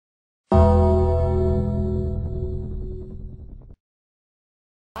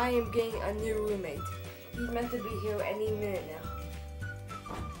I am getting a new roommate. He's meant to be here any minute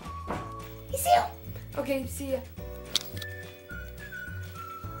now. He's here! Okay, see ya.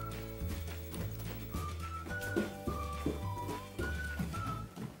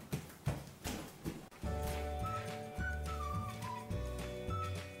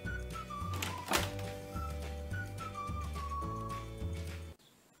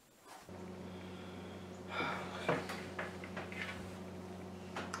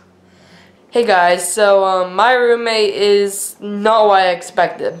 Hey guys, so my roommate is not what I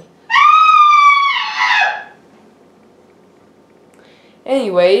expected.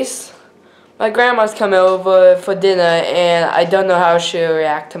 Anyways, my grandma's coming over for dinner and I don't know how she'll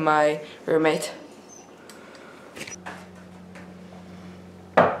react to my roommate.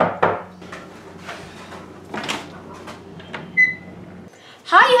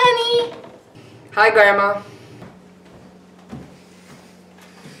 Hi, honey! Hi, Grandma.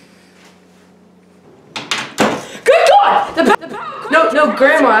 No,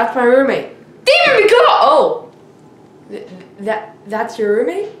 Grandma, that's my roommate. Damn it, Oh! That's your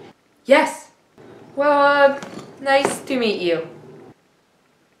roommate? Yes. Well, nice to meet you.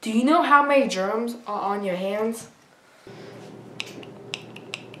 Do you know how many germs are on your hands?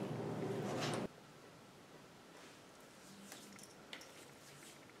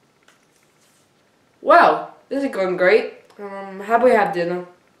 Well, this is going great. How about we have dinner?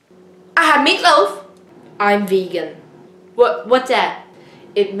 I have meatloaf. I'm vegan. What's that?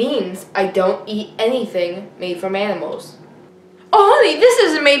 It means I don't eat anything made from animals. Oh, honey, this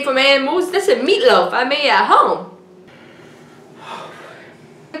isn't made from animals. This is meatloaf I made at home.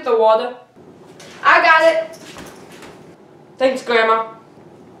 Get the water. I got it. Thanks, Grandma.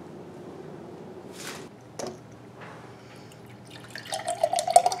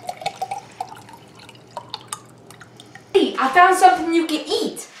 Hey, I found something you can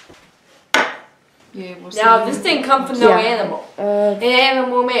eat. Yeah, Now, this didn't come from no animal. An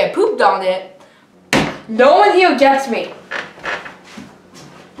animal may have pooped on it. No one here gets me.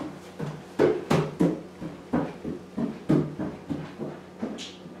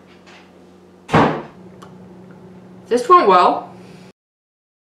 This went well.